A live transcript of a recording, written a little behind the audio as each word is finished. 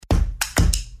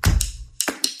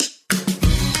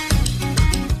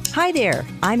Hi there,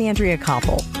 I'm Andrea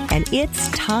Koppel, and it's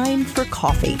time for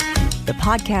coffee, the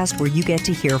podcast where you get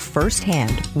to hear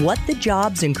firsthand what the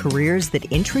jobs and careers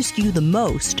that interest you the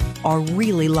most are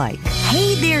really like.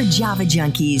 Hey there, Java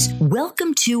junkies.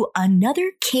 Welcome to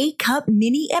another K-Cup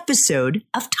mini episode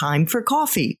of Time for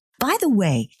Coffee. By the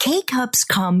way, K-Cups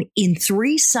come in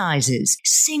 3 sizes,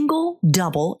 single,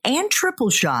 double, and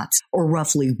triple shots, or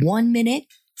roughly 1 minute,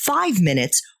 5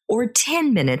 minutes, or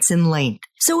 10 minutes in length.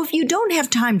 So if you don't have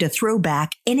time to throw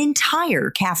back an entire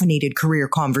caffeinated career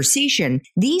conversation,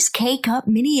 these K-Cup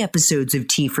mini episodes of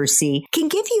T4C can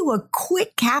give you a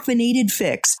quick caffeinated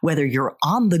fix, whether you're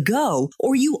on the go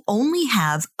or you only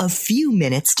have a few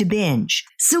minutes to binge.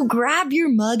 So grab your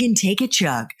mug and take a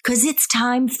chug, because it's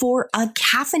time for a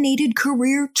caffeinated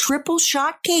career triple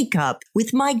shot K-Cup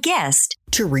with my guest,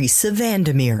 Teresa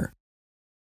Vandermeer.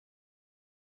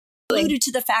 Alluded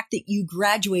to the fact that you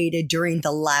graduated during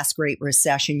the last Great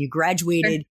Recession. You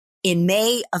graduated in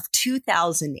May of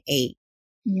 2008.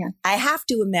 Yeah. I have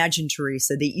to imagine,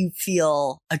 Teresa, that you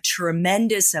feel a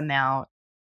tremendous amount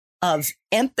of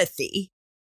empathy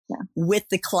with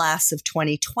the class of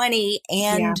 2020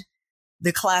 and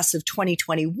the class of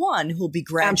 2021 who'll be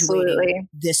graduating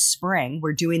this spring.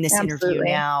 We're doing this interview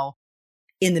now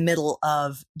in the middle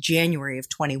of January of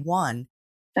 21.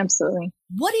 Absolutely.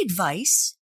 What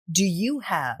advice do you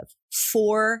have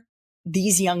for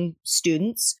these young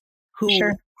students who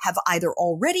have either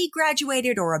already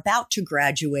graduated or about to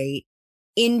graduate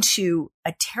into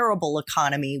a terrible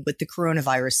economy with the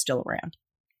coronavirus still around?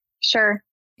 Sure.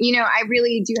 You know, I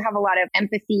really do have a lot of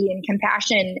empathy and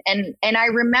compassion. And I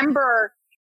remember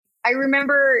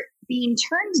being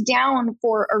turned down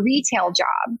for a retail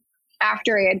job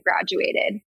after I had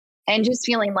graduated and just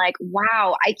feeling like,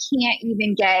 wow, I can't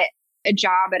even get a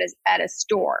job at a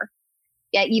store,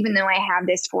 yet even though I have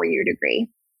this 4-year degree.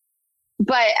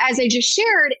 But as I just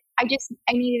shared, I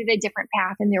needed a different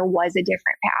path, and there was a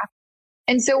different path.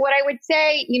 And so what I would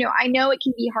say, you know, I know it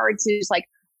can be hard to just like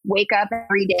wake up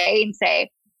every day and say,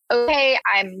 okay,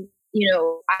 I'm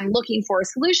looking for a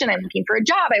solution. I'm looking for a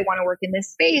job. I want to work in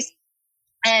this space.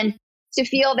 And to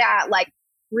feel that like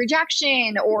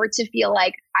rejection, or to feel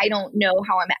like I don't know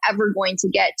how I'm ever going to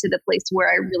get to the place where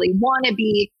I really want to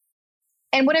be.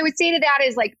 And what I would say to that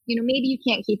is like, you know, maybe you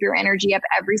can't keep your energy up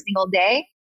every single day,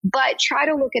 but try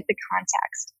to look at the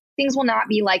context. Things will not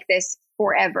be like this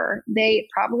forever. They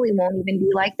probably won't even be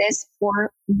like this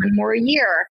for 1 more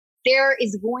year. There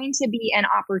is going to be an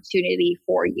opportunity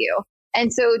for you.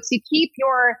 And so to keep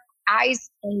your eyes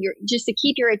and to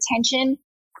keep your attention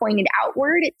pointed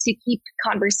outward, to keep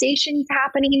conversations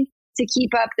happening, to keep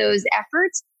up those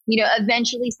efforts, you know,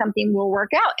 eventually something will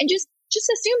work out. And just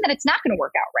assume that it's not going to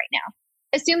work out right now.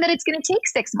 Assume that it's going to take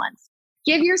 6 months.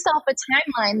 Give yourself a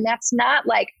timeline that's not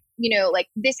like, you know, like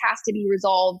this has to be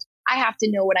resolved. I have to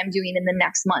know what I'm doing in the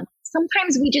next month.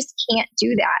 Sometimes we just can't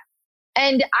do that.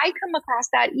 And I come across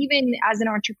that even as an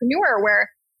entrepreneur where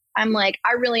I'm like,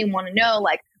 I really want to know,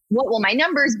 like, what will my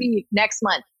numbers be next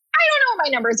month? I don't know what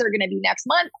my numbers are going to be next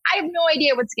month. I have no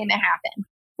idea what's going to happen,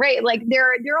 right? Like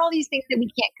there are all these things that we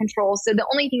can't control. So the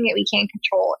only thing that we can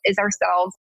control is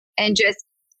ourselves, and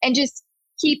just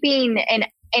keeping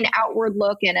an outward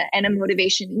look and a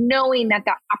motivation, knowing that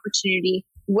that opportunity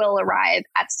will arrive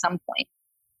at some point.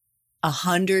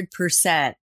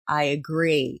 100%. I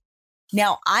agree.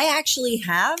 Now, I actually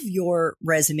have your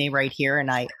resume right here,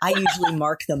 and I usually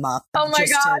mark them up. Oh my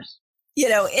gosh. You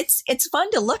know, it's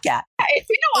fun to look at. If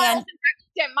you know, I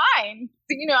sent mine.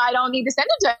 You know, I don't need to send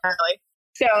it to early.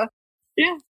 So,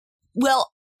 yeah. Well,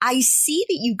 I see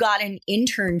that you got an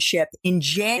internship in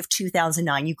January of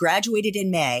 2009. You graduated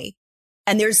in May,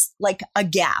 and there's like a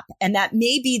gap, and that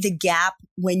may be the gap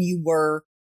when you were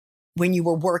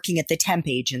working at the temp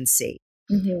agency.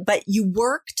 Mm-hmm. But you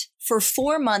worked for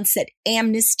 4 months at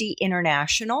Amnesty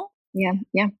International.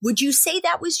 Yeah. Would you say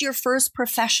that was your first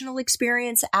professional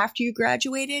experience after you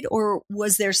graduated, or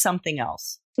was there something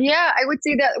else? Yeah, I would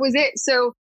say that was it.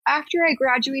 So after I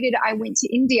graduated, I went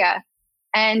to India,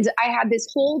 and I had this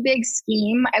whole big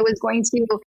scheme. I was going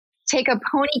to take a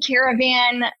pony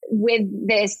caravan with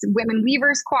this Women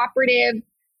Weavers Cooperative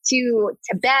to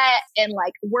Tibet and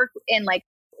like work and like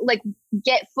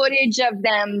get footage of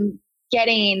them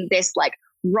getting this like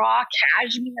raw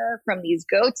cashmere from these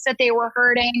goats that they were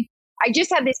herding. I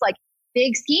just had this like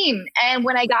big scheme. And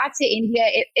when I got to India,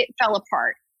 it fell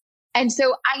apart. And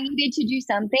so I needed to do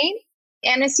something.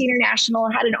 Amnesty International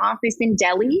had an office in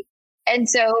Delhi. And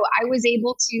so I was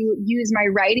able to use my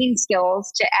writing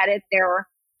skills to edit their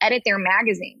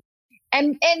magazine.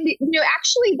 And you know,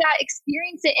 actually that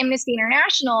experience at Amnesty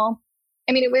International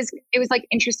I mean, it was like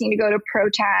interesting to go to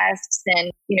protests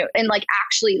and, and like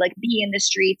actually like be in the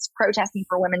streets protesting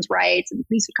for women's rights, and the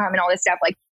police would come and all this stuff.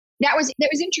 Like that was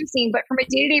interesting. But from a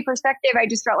day-to-day perspective, I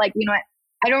just felt like, you know what,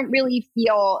 I don't really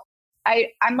feel,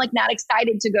 I'm like not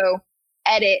excited to go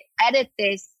edit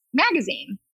this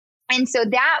magazine. And so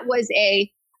that was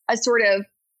a sort of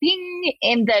thing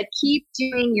in the keep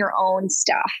doing your own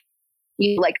stuff.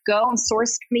 You like go and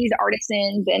source from these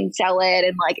artisans and sell it.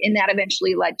 And that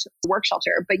eventually led to Work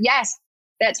Shelter. But yes,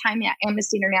 that time at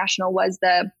Amnesty International was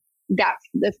the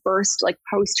first like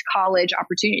post-college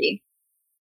opportunity.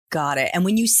 Got it. And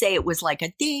when you say it was like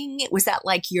a ding, was that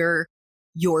like your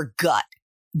gut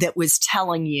that was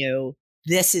telling you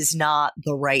this is not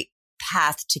the right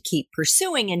path to keep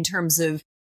pursuing in terms of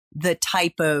the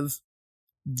type of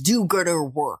do-gooder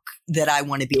work that I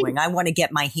want to be doing? I want to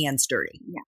get my hands dirty.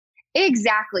 Yeah.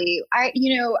 Exactly.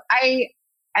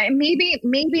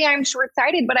 Maybe I'm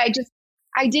short-sighted, but I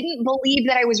didn't believe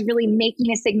that I was really making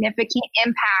a significant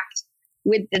impact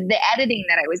with the editing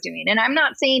that I was doing. And I'm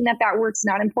not saying that work's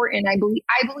not important. I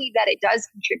believe that it does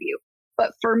contribute.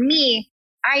 But for me,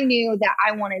 I knew that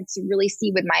I wanted to really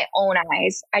see with my own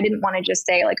eyes. I didn't want to just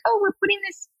say like, oh, we're putting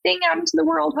this thing out into the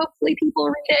world. Hopefully people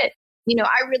read it.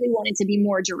 I really wanted to be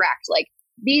more direct. Like,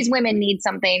 these women need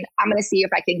something. I'm going to see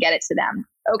if I can get it to them.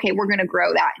 Okay, we're going to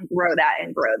grow that and grow that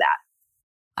and grow that.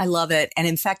 I love it. And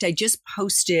in fact, I just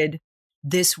posted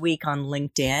this week on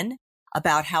LinkedIn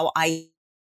about how I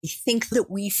think that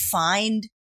we find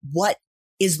what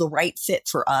is the right fit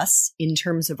for us in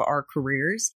terms of our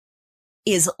careers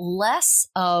is less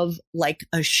of like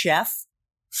a chef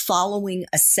following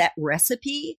a set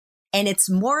recipe. And it's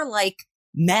more like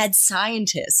mad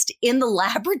scientist in the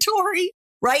laboratory,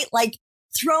 right? Like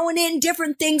throwing in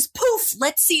different things. Poof,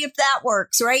 let's see if that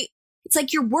works, right? It's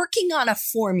like you're working on a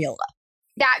formula.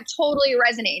 That totally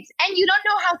resonates. And you don't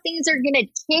know how things are going to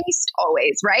taste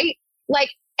always, right?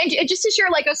 Like, and just to share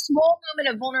like a small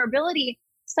moment of vulnerability,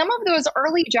 some of those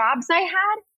early jobs I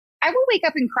had, I would wake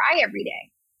up and cry every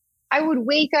day. I would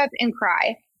wake up and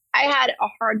cry. I had a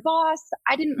hard boss.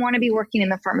 I didn't want to be working in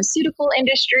the pharmaceutical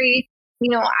industry.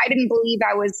 I didn't believe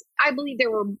I believe there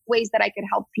were ways that I could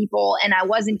help people and I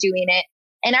wasn't doing it.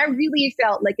 And I really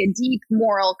felt like a deep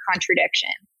moral contradiction.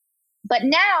 But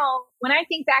now when I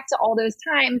think back to all those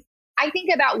times, I think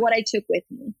about what I took with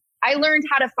me. I learned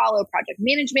how to follow project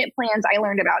management plans. I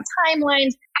learned about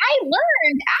timelines. I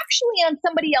learned actually on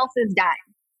somebody else's dime.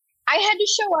 I had to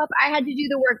show up. I had to do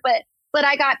the work, but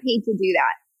I got paid to do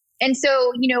that. And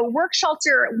so, Work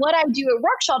Shelter, what I do at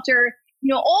Work Shelter,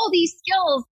 all these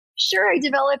skills, sure, I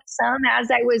developed some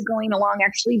as I was going along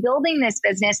actually building this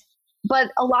business. But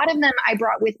a lot of them I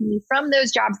brought with me from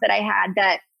those jobs that I had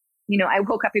that, I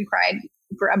woke up and cried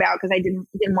about because I didn't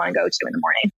want to go to in the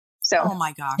morning. So, oh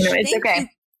my gosh, it's okay.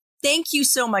 Thank you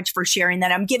so much for sharing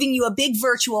that. I'm giving you a big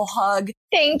virtual hug.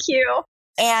 Thank you.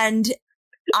 And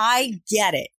I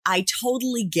get it. I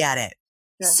totally get it.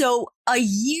 Yeah. So a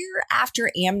year after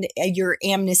your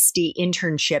Amnesty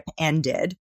internship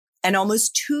ended, and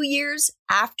almost 2 years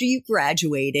after you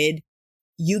graduated,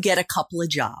 you get a couple of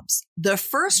jobs. The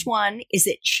first one is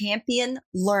at Champion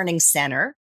Learning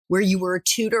Center, where you were a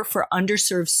tutor for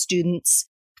underserved students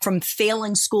from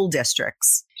failing school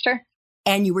districts. Sure.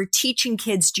 And you were teaching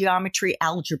kids geometry,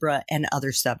 algebra, and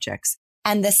other subjects.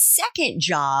 And the second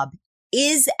job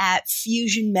is at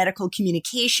Fusion Medical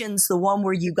Communications, the one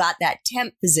where you got that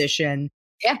temp position.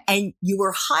 Yeah. And you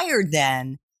were hired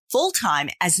then full-time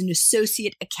as an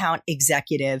associate account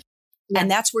executive. Yeah.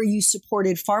 And that's where you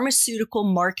supported pharmaceutical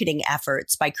marketing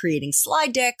efforts by creating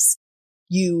slide decks.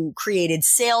 You created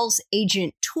sales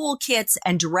agent toolkits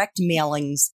and direct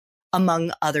mailings,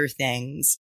 among other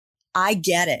things. I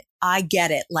get it.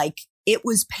 Like, it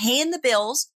was paying the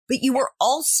bills, but you were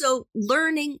also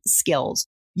learning skills.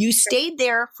 You stayed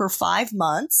there for 5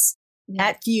 months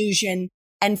at Fusion.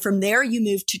 And from there, you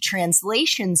moved to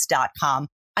translations.com.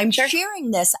 I'm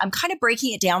sharing this. I'm kind of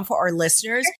breaking it down for our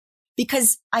listeners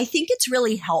because I think it's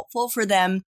really helpful for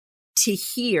them to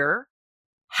hear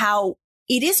how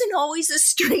it isn't always a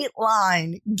straight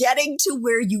line getting to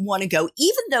where you want to go,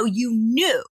 even though you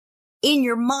knew in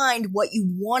your mind what you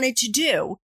wanted to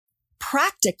do.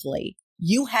 Practically,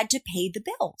 you had to pay the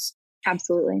bills.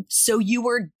 Absolutely. So you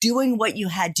were doing what you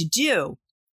had to do.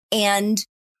 And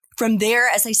from there,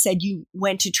 as I said, you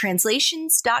went to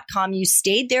translations.com. You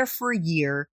stayed there for a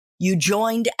year. You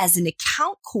joined as an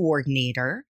account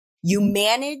coordinator. You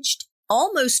managed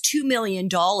almost $2 million.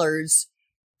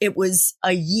 It was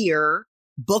a year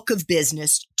book of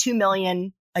business, $2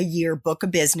 million a year book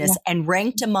of business, and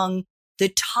ranked among the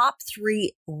top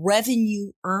 3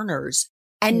 revenue earners.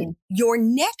 And your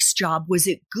next job was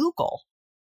at Google.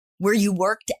 where you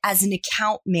worked as an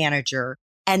account manager.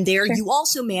 And there you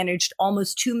also managed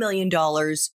almost $2 million,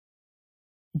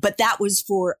 but that was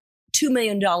for $2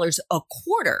 million a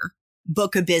quarter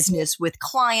book of business with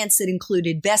clients that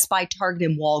included Best Buy, Target,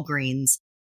 and Walgreens.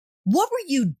 What were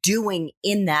you doing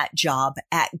in that job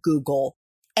at Google?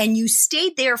 And you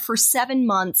stayed there for 7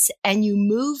 months and you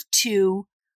moved to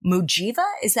Mojiva?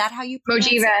 Is that how you pronounce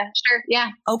it? Mojiva, sure, yeah.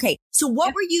 Okay. So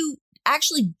what were you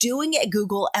actually doing at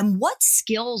Google and what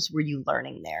skills were you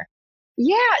learning there?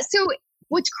 Yeah. So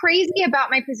what's crazy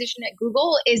about my position at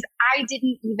Google is I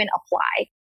didn't even apply.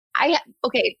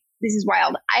 Okay, this is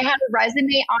wild. I had a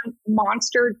resume on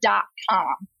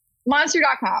monster.com.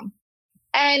 Monster.com.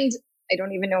 And I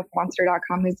don't even know if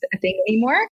monster.com is a thing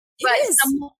anymore. But it is.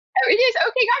 It is.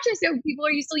 Okay, gotcha. So people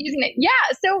are still using it. Yeah.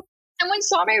 So someone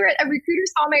saw a recruiter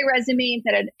saw my resume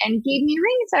and gave me a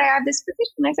ring and said, I have this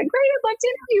position. And I said, great, I'd like to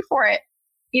interview for it,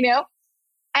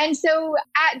 And so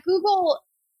at Google,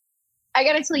 I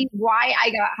got to tell you why I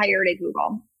got hired at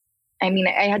Google. I mean,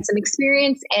 I had some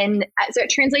experience so at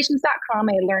translations.com,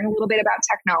 I learned a little bit about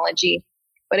technology,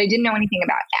 but I didn't know anything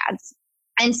about ads.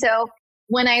 And so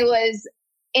when I was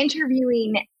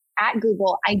interviewing at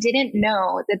Google, I didn't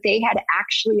know that they had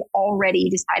actually already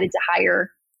decided to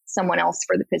hire someone else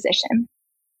for the position.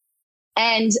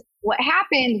 And what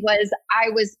happened was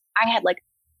I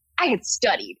had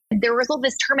studied. There was all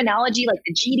this terminology like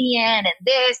the GDN and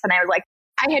this, and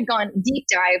I had gone deep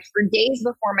dive for days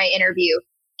before my interview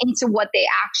into what they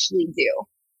actually do.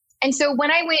 And so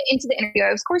when I went into the interview,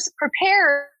 I was of course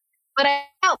prepared, but I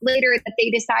found out later that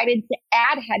they decided to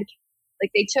add headcount.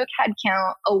 Like they took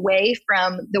headcount away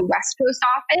from the West Coast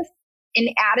office and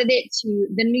added it to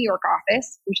the New York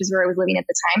office, which is where I was living at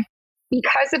the time,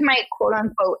 because of my quote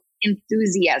unquote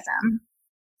enthusiasm.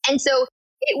 And so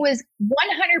it was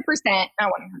 100%,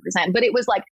 not 100%, but it was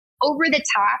like over the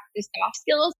top, the soft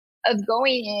skills of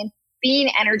going in,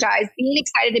 being energized, being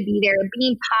excited to be there,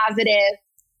 being positive,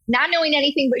 not knowing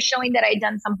anything, but showing that I'd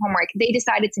done some homework. They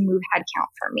decided to move headcount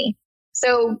for me.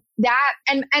 So that,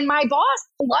 and my boss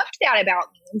loved that about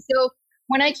me. And so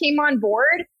when I came on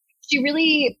board, she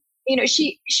really,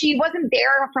 she wasn't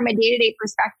there from a day-to-day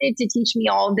perspective to teach me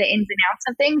all the ins and outs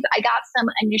of things. I got some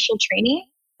initial training,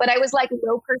 but I was like a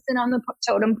low person on the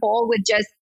totem pole with just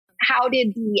how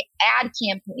did the ad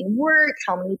campaign work?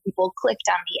 How many people clicked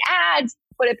on the ads?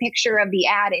 Put a picture of the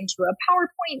ad into a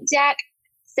PowerPoint deck,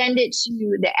 send it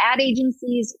to the ad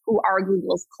agencies who are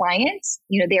Google's clients.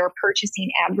 They were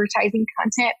purchasing advertising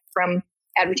content from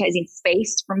advertising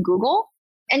space from Google.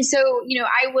 And so,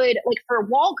 I would, like for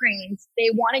Walgreens, they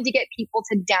wanted to get people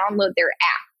to download their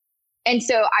app. And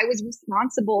so I was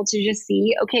responsible to just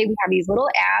see, okay, we have these little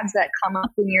ads that come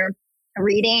up when you're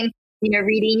reading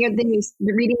the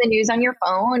news on your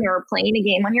phone or playing a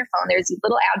game on your phone. There's these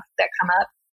little ads that come up.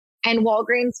 And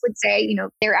Walgreens would say,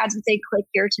 their ads would say, click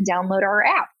here to download our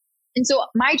app. And so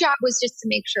my job was just to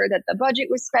make sure that the budget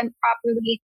was spent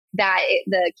properly, that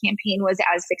the campaign was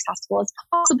as successful as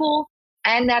possible,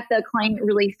 and that the client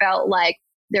really felt like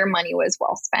their money was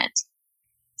well spent.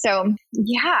 So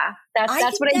yeah,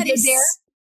 that's what I did there.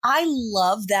 I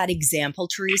love that example,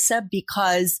 Teresa,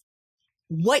 because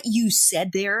what you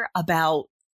said there about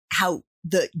how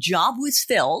the job was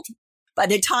filled by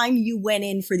the time you went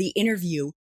in for the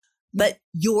interview, but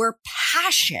your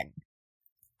passion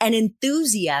and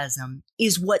enthusiasm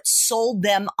is what sold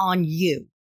them on you.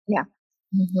 Yeah.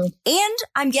 Mm-hmm. And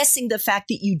I'm guessing the fact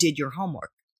that you did your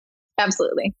homework.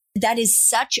 Absolutely. That is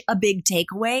such a big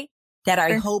takeaway that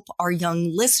I hope our young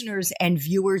listeners and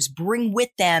viewers bring with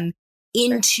them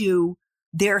into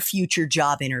their future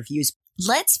job interviews.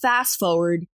 Let's fast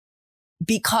forward,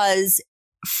 because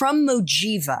from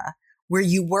Mojiva, where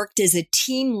you worked as a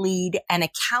team lead and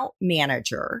account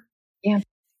manager,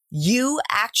 you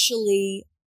actually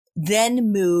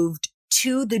then moved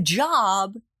to the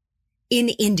job in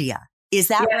India. Is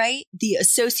that right? The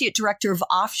Associate Director of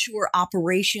Offshore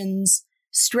Operations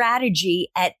Strategy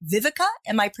at Viveka.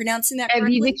 Am I pronouncing that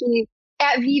correctly?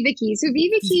 At Viveki. So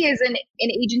Viveki is an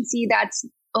agency that's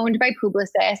owned by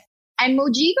Publicis. And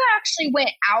Mojiva actually went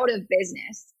out of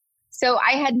business. So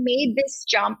I had made this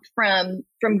jump from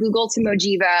Google to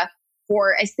Mojiva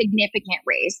for a significant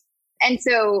raise. And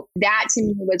so that to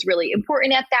me was really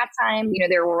important at that time.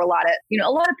 There were a lot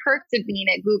of perks of being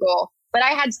at Google, but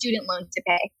I had student loans to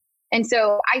pay. And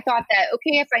so I thought that,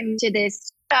 okay, if I'm to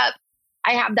this up,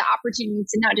 I have the opportunity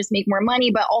to not just make more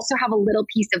money, but also have a little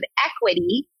piece of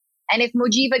equity. And if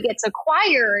Mojiva gets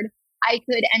acquired, I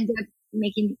could end up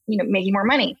making more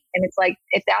money. And it's like,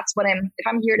 if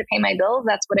I'm here to pay my bills,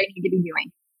 that's what I need to be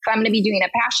doing. If I'm going to be doing a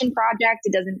passion project,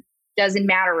 it doesn't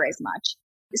matter as much.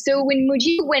 So when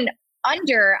Mojiva went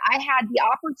under, I had the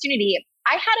opportunity.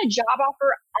 I had a job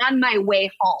offer on my way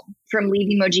home from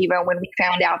leaving Mojiva when we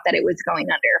found out that it was going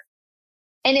under.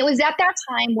 And it was at that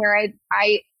time where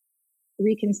I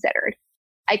reconsidered.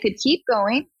 I could keep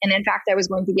going. And in fact, I was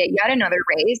going to get yet another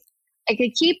raise. I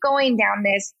could keep going down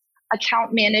this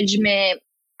account management,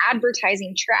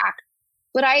 advertising track,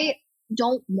 but I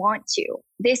don't want to.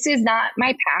 This is not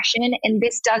my passion. And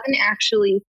this doesn't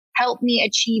actually help me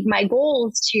achieve my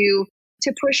goals to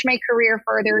push my career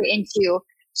further into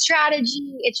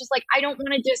strategy. It's just like, I don't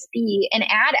want to just be an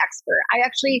ad expert. I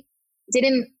actually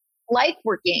didn't like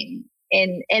working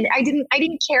and I didn't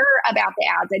care about the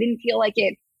ads. I didn't feel like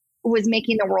it was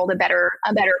making the world a better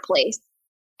place.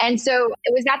 And so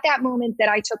it was at that moment that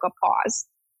I took a pause.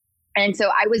 And so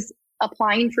I was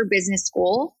applying for business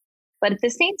school, but at the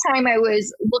same time, I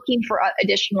was looking for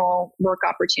additional work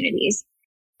opportunities.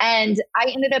 And I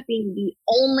ended up being the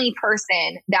only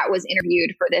person that was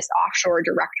interviewed for this offshore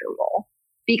director role,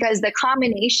 because the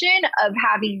combination of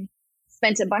having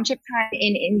spent a bunch of time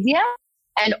in India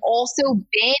and also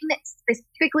been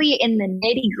specifically in the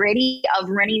nitty gritty of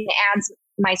running the ads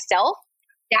myself,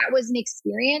 that was an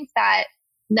experience that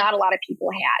not a lot of people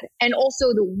had. And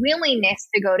also the willingness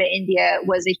to go to India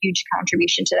was a huge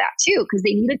contribution to that too, because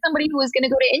they needed somebody who was going to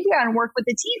go to India and work with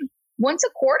the team once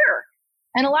a quarter.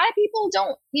 And a lot of people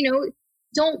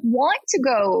don't want to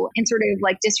go and sort of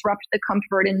like disrupt the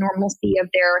comfort and normalcy of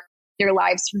their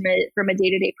lives from a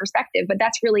day-to-day perspective. But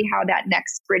that's really how that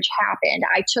next bridge happened.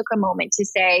 I took a moment to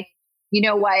say, you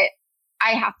know what,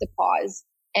 I have to pause.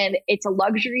 And it's a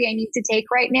luxury I need to take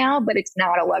right now, but it's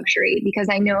not a luxury, because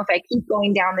I know if I keep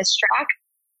going down this track,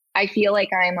 I feel like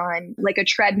I'm on like a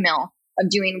treadmill of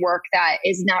doing work that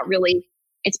is not really,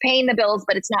 it's paying the bills,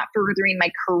 but it's not furthering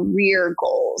my career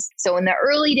goals. So in the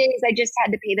early days, I just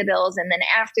had to pay the bills. And then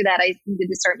after that, I needed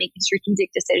to start making strategic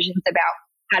decisions about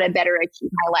how to better achieve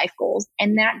my life goals.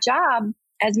 And that job,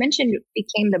 as mentioned,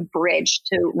 became the bridge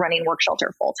to running Work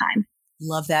Shelter full time.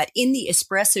 Love that. In the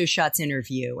Espresso Shots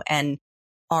interview, and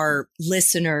our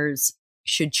listeners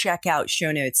should check out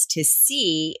show notes to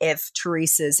see if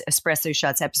Teresa's Espresso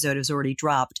Shots episode has already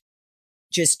dropped.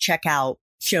 Just check out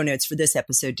show notes for this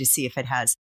episode to see if it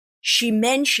has. She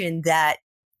mentioned that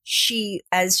she,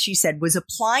 as she said, was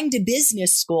applying to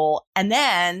business school, and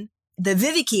then the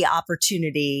Viveki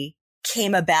opportunity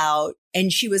came about,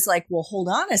 and she was like, well, hold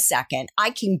on a second. I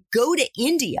can go to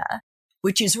India,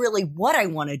 which is really what I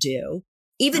want to do,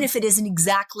 even if it isn't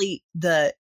exactly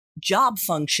the job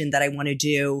function that I want to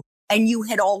do. And you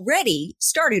had already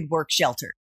started Work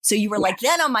Shelter. So you were like,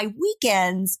 then on my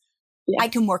weekends, I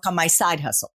can work on my side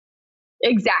hustle.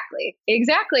 Exactly.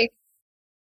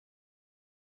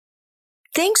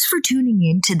 Thanks for tuning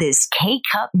in to this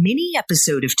K-Cup mini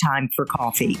episode of Time for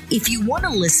Coffee. If you want to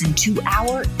listen to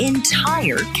our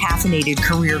entire caffeinated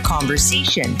career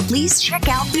conversation, please check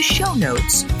out the show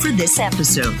notes for this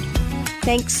episode.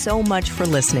 Thanks so much for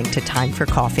listening to Time for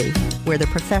Coffee, where the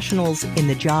professionals in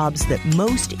the jobs that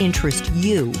most interest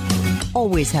you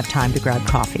always have time to grab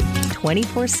coffee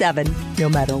 24/7, no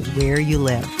matter where you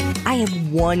live. I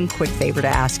have one quick favor to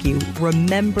ask you.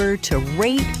 Remember to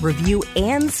rate, review,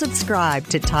 and subscribe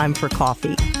to Time for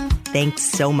Coffee. Thanks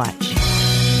so much.